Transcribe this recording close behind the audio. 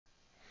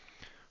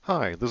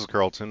Hi, this is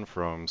Carlton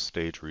from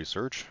Stage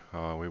Research.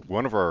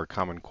 One of our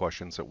common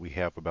questions that we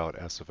have about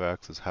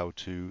SFX is how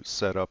to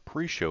set up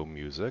pre-show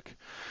music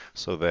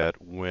so that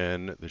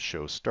when the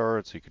show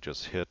starts, you could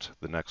just hit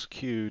the next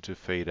cue to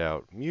fade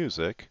out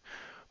music,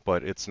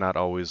 but it's not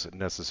always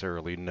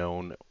necessarily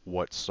known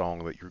what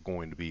song that you're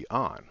going to be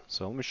on.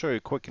 So let me show you a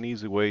quick and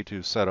easy way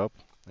to set up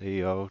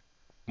a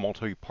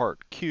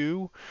multi-part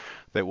cue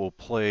that will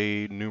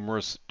play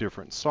numerous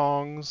different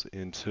songs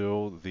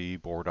until the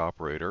board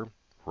operator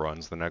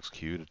runs the next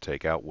cue to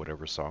take out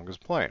whatever song is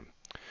playing.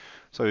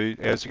 So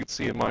as you can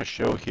see in my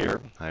show here,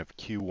 I have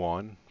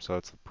Q1, so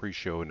that's the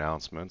pre-show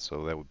announcement,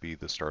 so that would be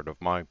the start of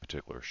my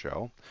particular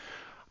show.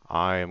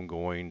 I am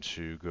going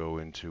to go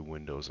into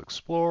Windows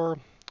Explorer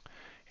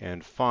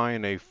and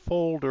find a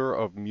folder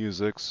of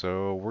music,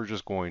 so we're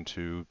just going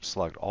to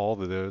select all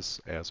of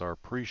this as our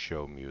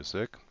pre-show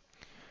music.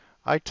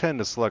 I tend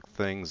to select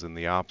things in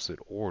the opposite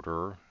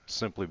order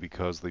simply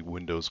because the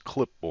Windows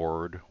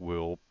clipboard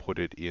will put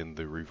it in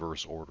the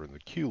reverse order in the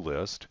cue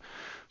list.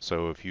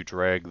 So if you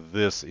drag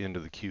this into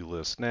the cue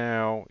list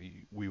now,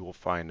 we will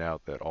find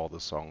out that all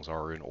the songs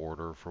are in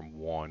order from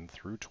 1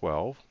 through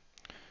 12.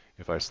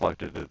 If I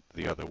selected it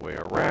the other way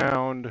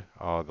around,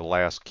 the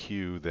last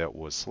cue that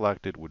was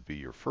selected would be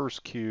your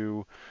first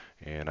cue,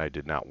 and I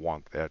did not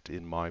want that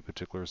in my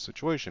particular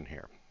situation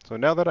here. So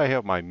now that I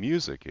have my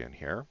music in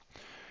here,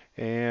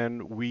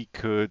 and we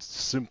could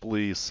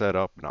simply set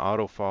up an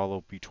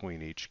auto-follow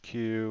between each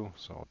cue.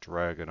 So I'll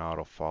drag an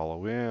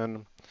auto-follow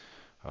in,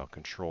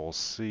 Control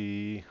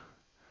C,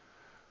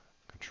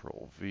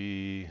 Control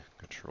V,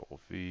 Control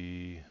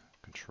V,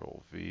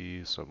 Control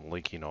V. So I'm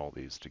linking all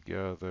these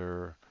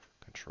together.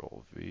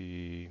 Control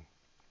V,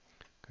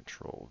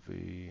 Control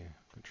V,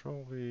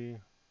 Control V,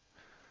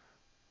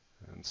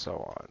 and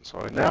so on. So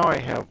now I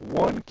have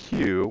one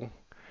cue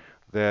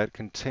that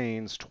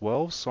contains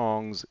 12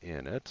 songs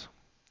in it,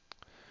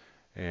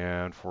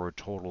 and for a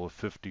total of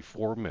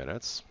 54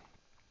 minutes.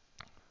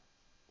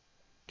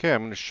 Okay,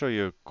 I'm going to show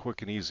you a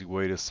quick and easy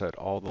way to set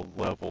all the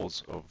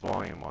levels of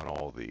volume on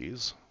all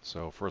these.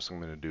 So first thing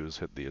I'm going to do is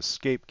hit the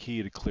escape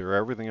key to clear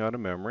everything out of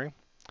memory.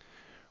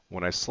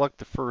 When I select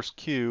the first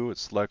cue, it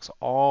selects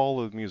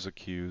all of the music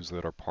cues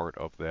that are part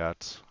of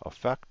that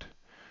effect.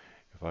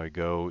 If I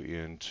go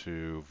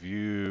into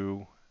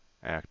View,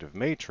 Active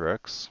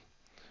Matrix,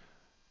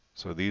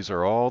 so these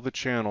are all the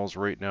channels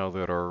right now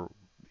that are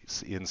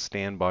in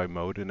standby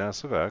mode in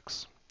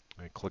SFX.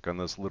 I click on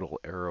this little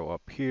arrow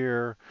up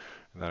here,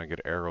 and then I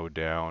get arrow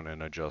down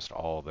and adjust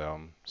all of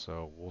them.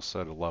 So we'll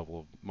set a level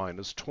of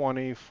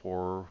 -20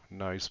 for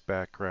nice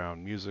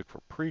background music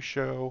for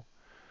pre-show.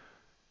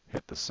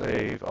 Hit the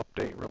Save,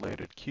 Update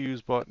Related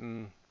Cues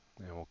button,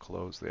 and we'll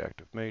close the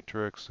active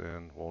matrix,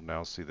 and we'll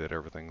now see that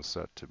everything's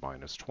set to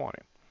 -20.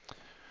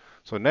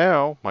 So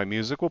now my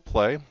music will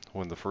play.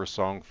 When the first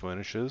song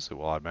finishes, it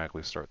will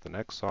automatically start the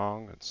next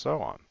song, and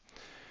so on.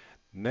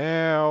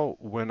 Now,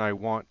 when I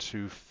want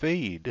to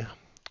fade,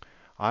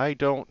 I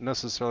don't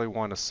necessarily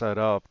want to set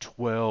up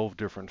 12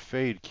 different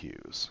fade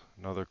cues.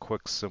 Another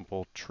quick,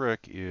 simple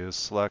trick is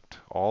select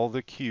all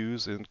the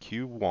cues in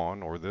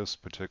Q1, or this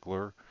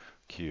particular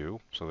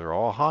cue, so they're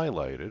all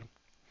highlighted.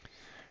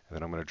 And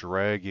then I'm going to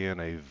drag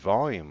in a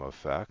volume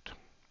effect,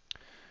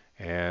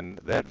 and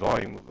that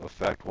volume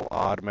effect will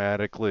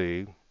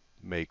automatically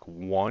make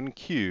one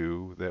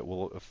cue that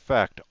will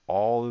affect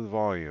all the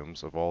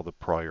volumes of all the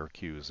prior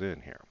cues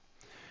in here.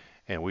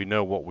 And we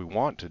know what we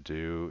want to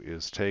do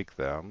is take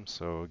them.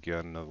 So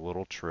again, a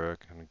little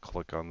trick, and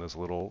click on this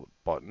little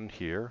button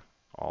here.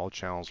 All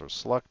channels are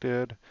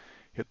selected.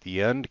 Hit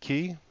the end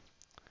key.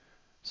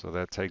 So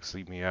that takes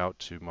me out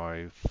to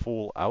my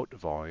full out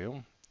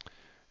volume.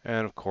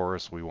 And of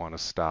course, we want to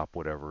stop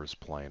whatever is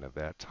playing at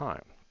that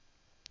time.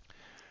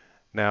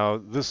 Now,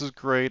 this is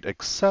great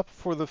except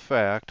for the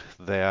fact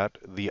that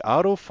the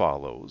auto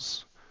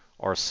follows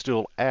are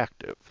still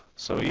active.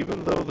 So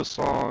even though the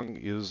song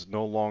is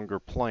no longer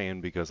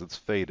playing because it's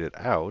faded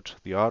out,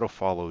 the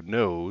autofollow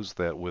knows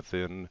that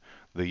within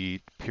the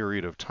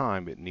period of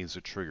time it needs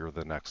to trigger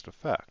the next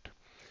effect.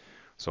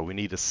 So we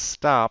need to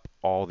stop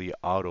all the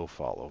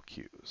autofollow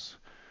cues.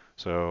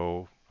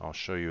 So I'll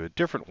show you a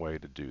different way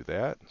to do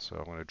that. So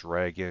I'm going to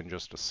drag in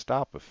just a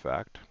stop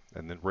effect,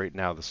 and then right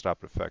now the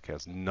stop effect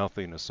has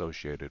nothing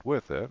associated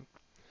with it.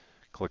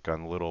 Click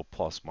on the little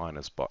plus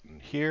minus button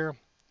here,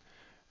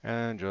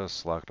 and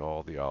just select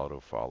all the auto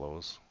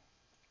follows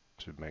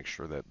to make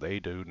sure that they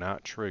do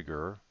not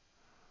trigger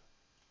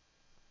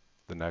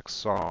the next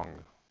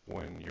song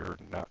when you're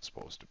not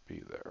supposed to be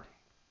there.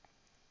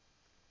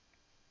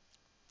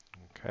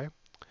 Okay.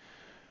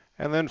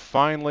 And then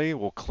finally,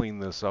 we'll clean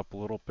this up a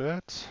little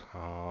bit.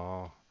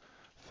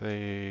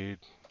 Fade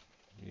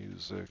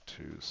music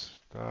to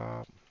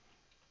stop.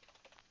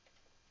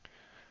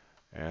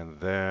 And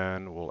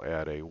then we'll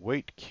add a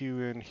wait cue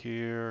in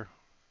here,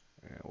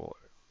 and we'll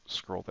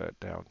scroll that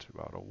down to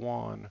about a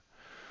 1.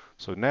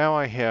 So now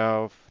I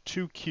have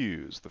two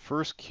cues. The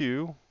first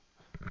cue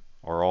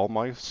are all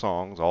my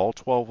songs, all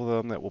 12 of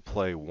them that will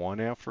play one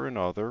after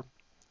another.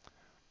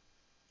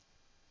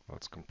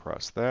 Let's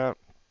compress that.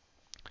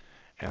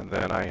 And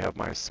then I have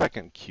my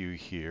second cue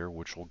here,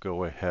 which will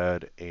go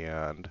ahead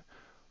and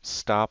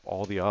stop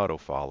all the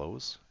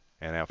autofollows.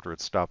 And after it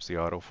stops the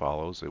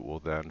autofollows, it will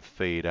then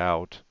fade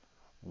out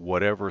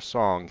whatever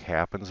song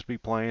happens to be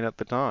playing at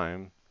the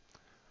time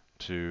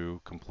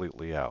to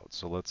completely out.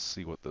 So let's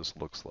see what this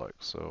looks like.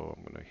 So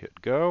I'm going to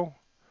hit go.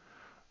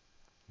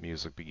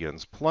 Music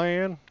begins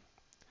playing.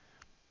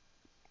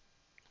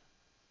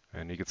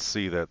 And you can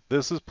see that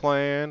this is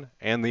playing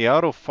and the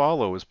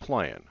autofollow is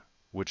playing,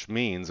 which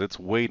means it's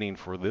waiting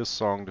for this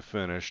song to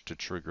finish to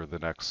trigger the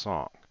next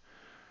song.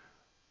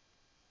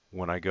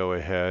 When I go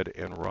ahead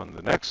and run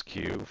the next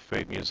cue,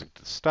 fade music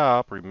to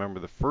stop, remember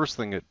the first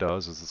thing it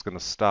does is it's going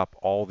to stop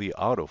all the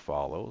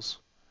autofollows.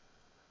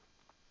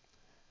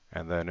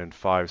 And then in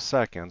 5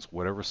 seconds,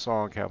 whatever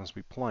song happens to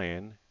be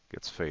playing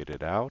gets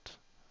faded out.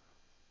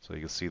 So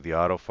you can see the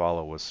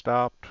autofollow was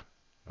stopped.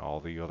 All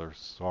the other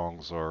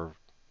songs are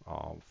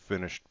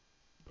finished,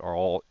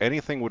 or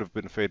anything would have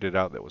been faded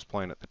out that was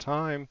playing at the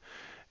time,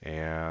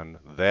 and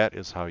that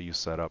is how you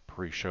set up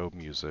pre-show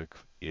music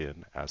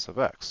in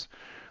SFX.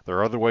 There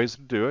are other ways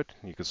to do it.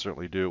 You can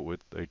certainly do it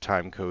with a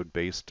timecode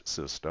based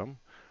system,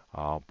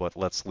 but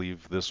let's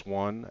leave this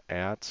one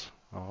at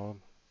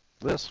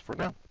this for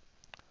now.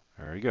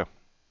 There you go.